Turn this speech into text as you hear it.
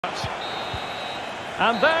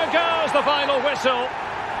And there goes the final whistle.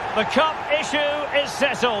 The cup issue is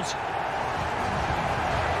settled.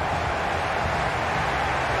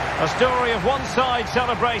 A story of one side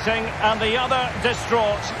celebrating and the other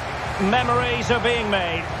distraught. Memories are being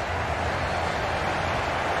made.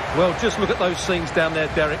 Well, just look at those scenes down there,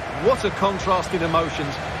 Derek. What a contrast in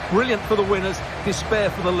emotions. Brilliant for the winners, despair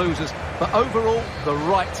for the losers. But overall, the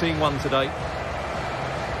right team won today.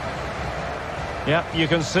 Yep, you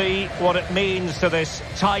can see what it means to this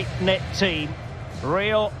tight-knit team.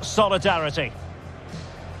 Real solidarity.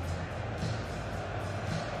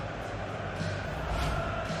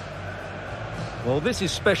 Well, this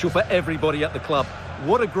is special for everybody at the club.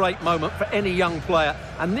 What a great moment for any young player.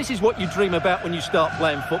 And this is what you dream about when you start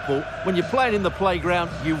playing football. When you're playing in the playground,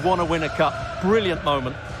 you want to win a cup. Brilliant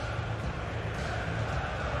moment.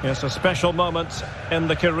 Yes, a special moment in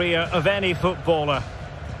the career of any footballer.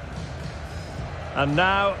 And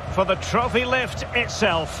now for the trophy lift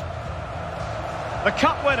itself. The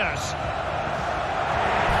cup winners.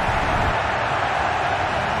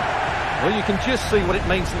 Well, you can just see what it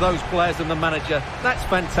means to those players and the manager. That's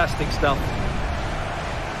fantastic stuff.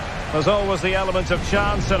 There's always the element of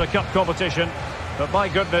chance in a cup competition. But my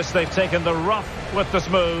goodness, they've taken the rough with the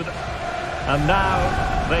smooth. And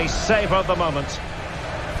now they savour the moment.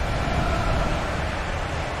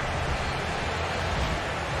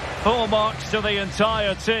 Full marks to the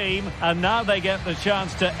entire team, and now they get the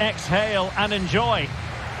chance to exhale and enjoy.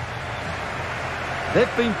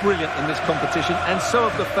 They've been brilliant in this competition, and so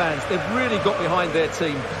have the fans. They've really got behind their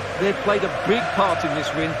team. They've played a big part in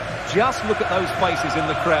this win. Just look at those faces in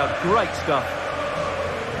the crowd. Great stuff.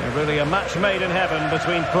 Really a match made in heaven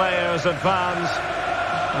between players and fans.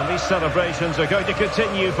 And these celebrations are going to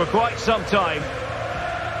continue for quite some time.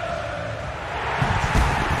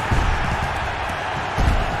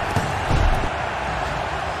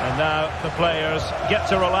 And now the players get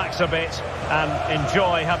to relax a bit and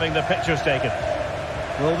enjoy having the pictures taken.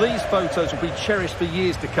 Well, these photos will be cherished for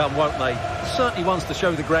years to come, won't they? Certainly ones to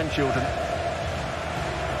show the grandchildren.